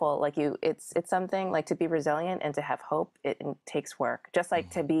hopeful. Like it's something like to be resilient and to have hope. It takes work, just like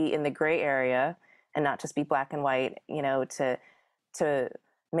to be in the gray area and not just be black and white. To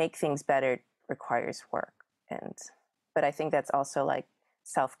make things better requires work. But I think that's also like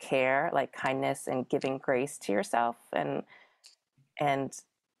self-care, like kindness and giving grace to yourself, and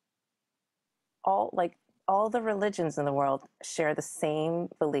all the religions in the world share the same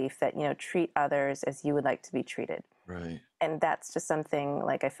belief that, treat others as you would like to be treated. Right. And that's just something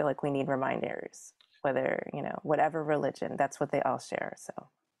like I feel like we need reminders, whether, whatever religion, that's what they all share. So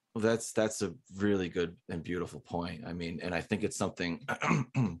Well, that's a really good and beautiful point. I mean, and I think it's something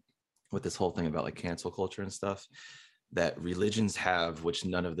with this whole thing about like cancel culture and stuff that religions have, which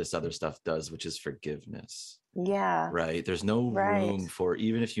none of this other stuff does, which is forgiveness. yeah. Right. There's no Right. room for,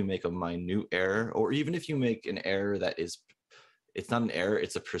 even if you make a minute error, or even if you make an error that it's not an error,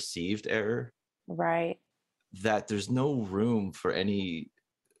 it's a perceived error. Right. That there's no room for any,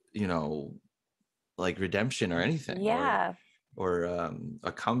 like redemption or anything. Yeah. Or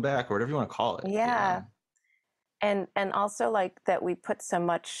a comeback or whatever you want to call it. Yeah. And also like that we put so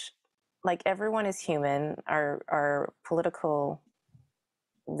much, like everyone is human. Our political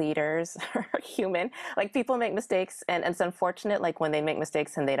leaders are human. Like people make mistakes, and it's unfortunate like when they make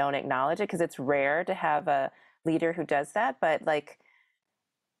mistakes and they don't acknowledge it, because it's rare to have a leader who does that. But like,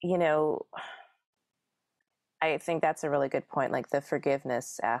 I think that's a really good point, like the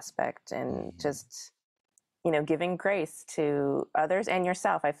forgiveness aspect and just, giving grace to others and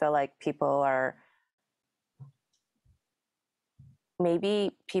yourself. I feel like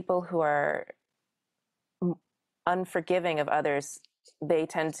maybe people who are unforgiving of others, they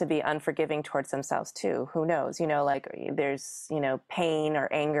tend to be unforgiving towards themselves too. Who knows? Like there's, pain or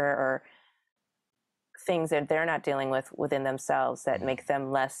anger or things that they're not dealing with within themselves that make them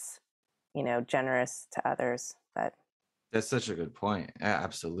less, generous to others. But that's such a good point.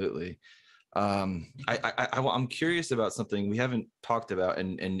 Absolutely. I'm curious about something we haven't talked about,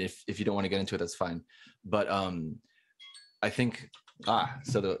 and if you don't want to get into it, that's fine. But I think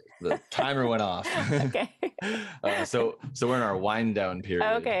so the timer went off. okay. So we're in our wind down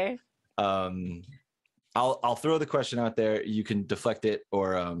period. Okay. I'll throw the question out there. You can deflect it,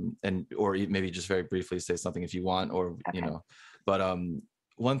 or maybe just very briefly say something if you want, or Okay. But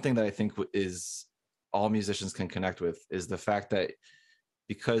one thing that I think is all musicians can connect with is the fact that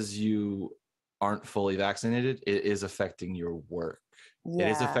because you aren't fully vaccinated, it is affecting your work. Yeah.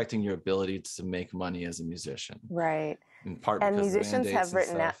 It is affecting your ability to make money as a musician. Right. In part And because musicians have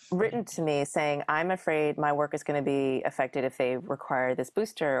written to me saying, I'm afraid my work is going to be affected if they require this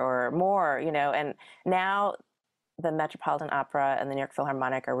booster or more, and now the Metropolitan Opera and the New York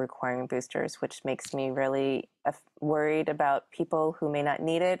Philharmonic are requiring boosters, which makes me really worried about people who may not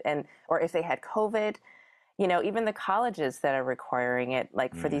need it, or if they had COVID, even the colleges that are requiring it,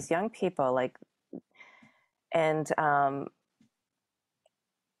 like for these young people, like, and,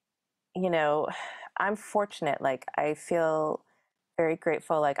 I'm fortunate. Like I feel very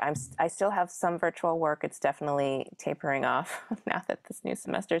grateful. Like I still have some virtual work. It's definitely tapering off now that this new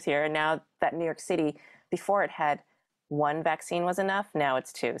semester's here. And now that New York City, before it had one vaccine was enough, now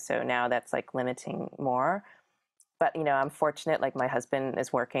it's two. So now that's like limiting more. But, I'm fortunate, like my husband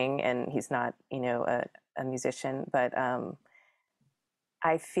is working and he's not, a musician, but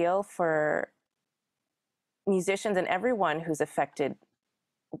I feel for musicians and everyone who's affected,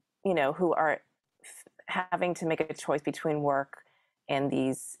 who are having to make a choice between work and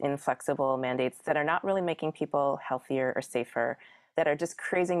these inflexible mandates that are not really making people healthier or safer, that are just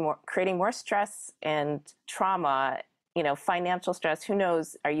creating more stress and trauma, financial stress. Who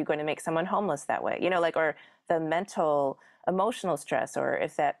knows, are you going to make someone homeless that way? Or the mental, emotional stress, or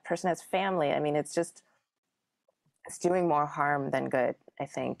if that person has family. I mean, it's doing more harm than good, I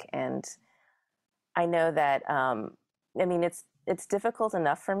think. And I know that, it's difficult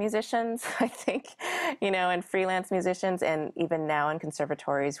enough for musicians, I think, and freelance musicians. And even now in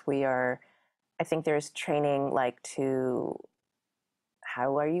conservatories, I think there's training like to,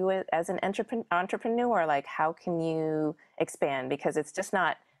 how are you as an entrepreneur? Like, how can you expand? Because it's just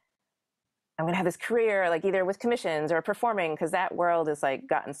not, I'm going to have this career, like either with commissions or performing, because that world is like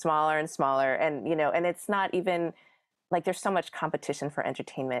gotten smaller and smaller. And, and it's not even like there's so much competition for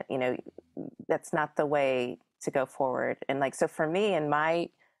entertainment, that's not the way to go forward. And like, so for me and my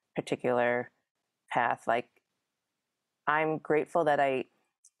particular path. Like, I'm grateful that I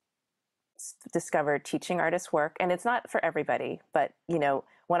discovered teaching artists work, and it's not for everybody, but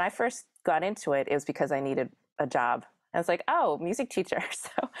when I first got into it, it was because I needed a job. I was like, oh, music teacher.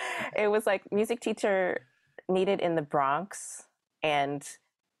 So it was like music teacher needed in the Bronx, and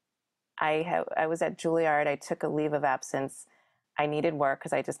I was at Juilliard. I took a leave of absence. I needed work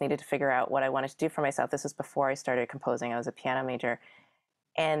because I just needed to figure out what I wanted to do for myself. This was before I started composing. I was a piano major,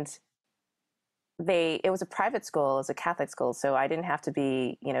 and it was a private school, it was a Catholic school, so I didn't have to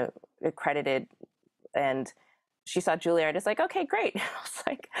be, accredited. And she saw Juilliard. It's like, okay, great. I was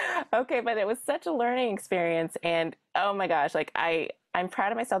like, okay, but it was such a learning experience. And oh my gosh, like I'm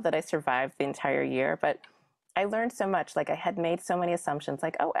proud of myself that I survived the entire year, but I learned so much. Like, I had made so many assumptions,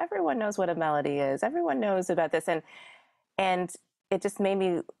 like, oh, everyone knows what a melody is. Everyone knows about this. And it just made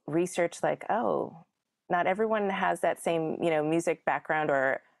me research, like, oh, not everyone has that same, music background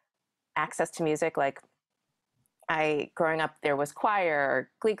or access to music. Like, growing up, there was choir or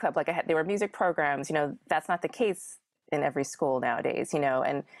glee club. Like, there were music programs. That's not the case in every school nowadays.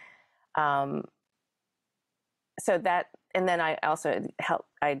 And so that, and then I also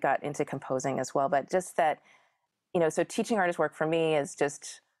I got into composing as well. But just that, so teaching artist work for me is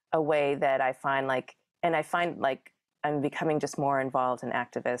just a way that I find like I'm becoming just more involved and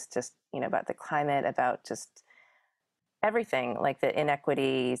activist, just, about the climate, about just everything, like the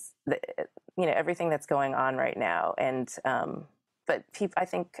inequities, everything that's going on right now. And, but I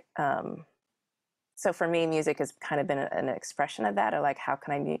think, so for me, music has kind of been an expression of that, or like, how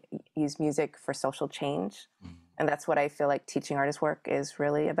can I use music for social change? Mm-hmm. And that's what I feel like teaching artist work is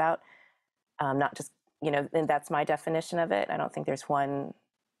really about. Not just, and that's my definition of it. I don't think there's one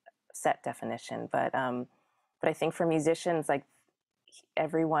set definition, but I think for musicians, like,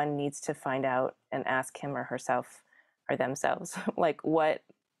 everyone needs to find out and ask him or herself or themselves, like, what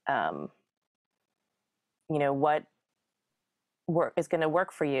what work is going to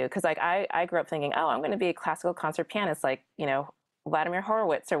work for you. Because like I grew up thinking, oh, I'm going to be a classical concert pianist, like, Vladimir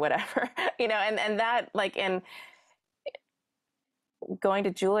Horowitz or whatever, and that, like, in going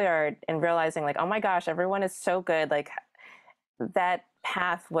to Juilliard and realizing, like, oh my gosh, everyone is so good, like, that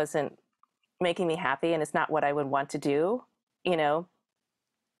path wasn't making me happy, and it's not what I would want to do,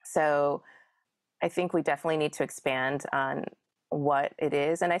 so I think we definitely need to expand on what it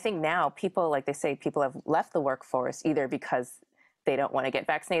is. And I think now people, like they say, people have left the workforce either because they don't want to get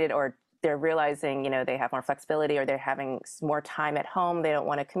vaccinated, or they're realizing, they have more flexibility, or they're having more time at home. They don't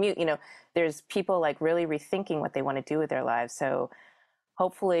want to commute. There's people like really rethinking what they want to do with their lives. So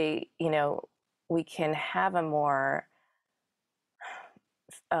hopefully, we can have a more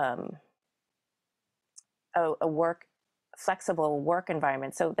flexible work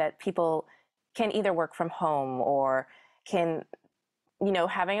environment, so that people can either work from home or can,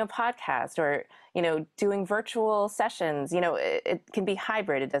 having a podcast, or, doing virtual sessions. It can be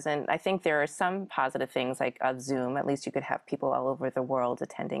hybrid. It doesn't, I think there are some positive things, like Zoom. At least you could have people all over the world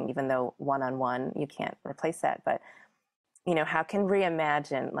attending, even though one-on-one, you can't replace that. But, how can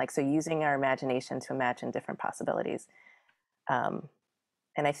reimagine, like, so using our imagination to imagine different possibilities.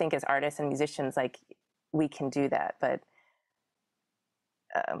 And I think as artists and musicians, like, we can do that. But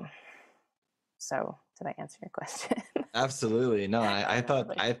so did I answer your question? Absolutely. No, I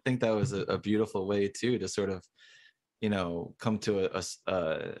think that was a beautiful way too, to sort of, come to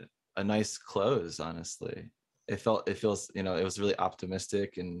a nice close. Honestly, it feels, it was really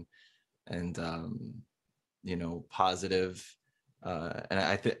optimistic and positive. And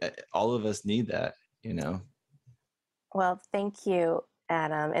I think all of us need that, Well, thank you,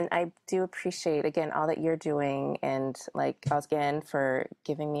 Adam. And I do appreciate, again, all that you're doing, and like, again, for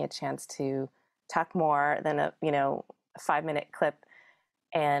giving me a chance to talk more than a 5-minute clip.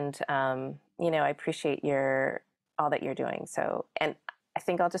 And, I appreciate all that you're doing. So, and I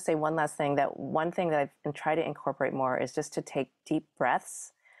think I'll just say one last thing, that one thing that I've been trying to incorporate more is just to take deep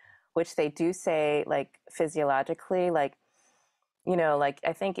breaths, which they do say, like, physiologically, like, like,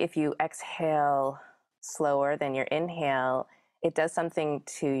 I think if you exhale slower than your inhale, it does something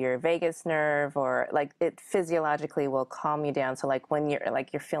to your vagus nerve, or like, it physiologically will calm you down. So like, when you're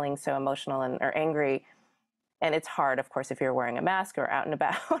feeling so emotional or angry, and it's hard, of course, if you're wearing a mask or out and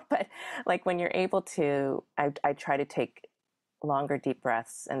about, but like, when you're able to, I try to take longer, deep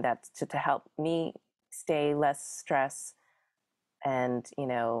breaths, and that's to help me stay less stressed. And,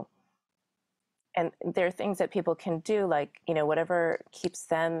 and there are things that people can do, like, whatever keeps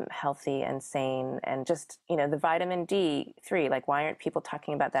them healthy and sane. And just, the vitamin D3, like, why aren't people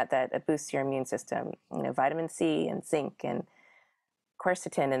talking about that boosts your immune system? Vitamin C and zinc and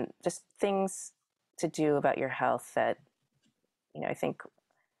quercetin, and just things to do about your health that, I think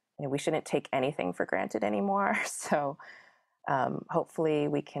we shouldn't take anything for granted anymore. So hopefully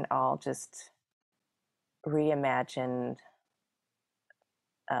we can all just reimagine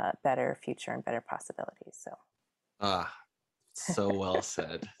a better future and better possibilities. So so well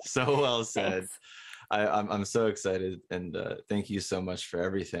said. So well said. Thanks. I'm so excited, and thank you so much for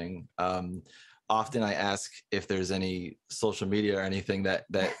everything. Often I ask if there's any social media or anything that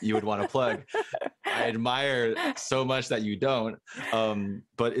you would want to plug. I admire so much that you don't.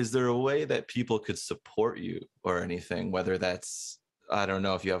 But is there a way that people could support you or anything? Whether that's, I don't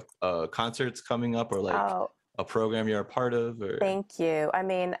know if you have concerts coming up or like a program you're a part of. Or thank you. I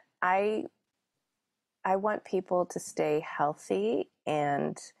mean, I want people to stay healthy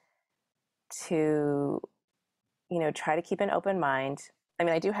and to, try to keep an open mind. I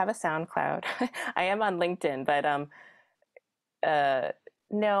mean, I do have a SoundCloud. I am on LinkedIn, but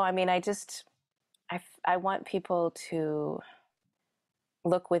no, I mean, I want people to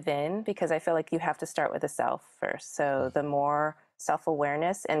look within, because I feel like you have to start with the self first. So the more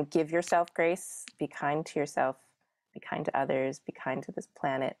self-awareness, and give yourself grace, be kind to yourself, be kind to others, be kind to this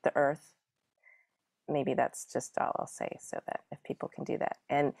planet, the earth. Maybe that's just all I'll say, so that if people can do that,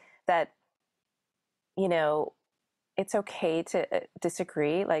 and that, it's okay to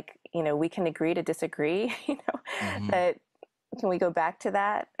disagree. Like, we can agree to disagree, that can we go back to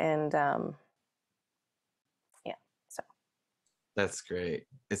that? And yeah, so. That's great.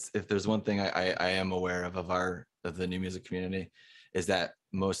 If there's one thing I am aware of the new music community, is that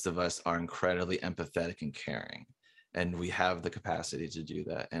most of us are incredibly empathetic and caring, and we have the capacity to do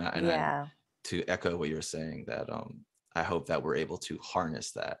that. And to echo what you're saying, that I hope that we're able to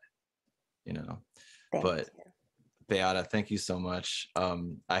harness that, Thank you. Beata, thank you so much.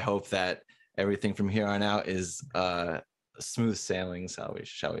 I hope that everything from here on out is smooth sailing, shall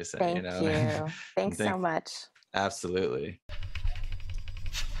we say? Thank you. Thanks so much. Absolutely.